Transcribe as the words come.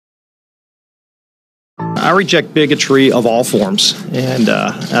I reject bigotry of all forms. And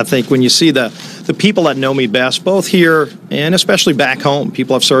I think when you see the people that know me best, both here and especially back home,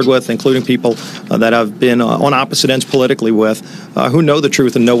 people I've served with, including people that I've been on opposite ends politically with, who know the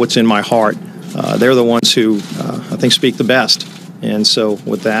truth and know what's in my heart, they're the ones who I think speak the best. And so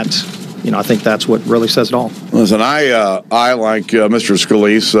with that, I think that's what really says it all. Listen, I like Mr.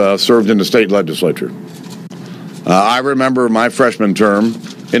 Scalise, served in the state legislature. I remember my freshman term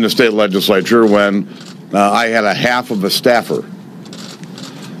in the state legislature when I had a half of a staffer.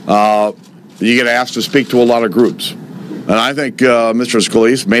 You get asked to speak to a lot of groups. And I think Mr.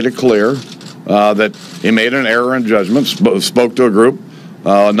 Scalise made it clear that he made an error in judgment, spoke to a group,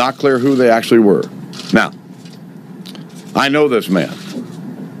 not clear who they actually were. Now, I know this man.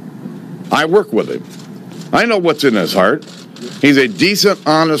 I work with him. I know what's in his heart. He's a decent,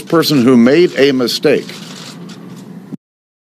 honest person who made a mistake.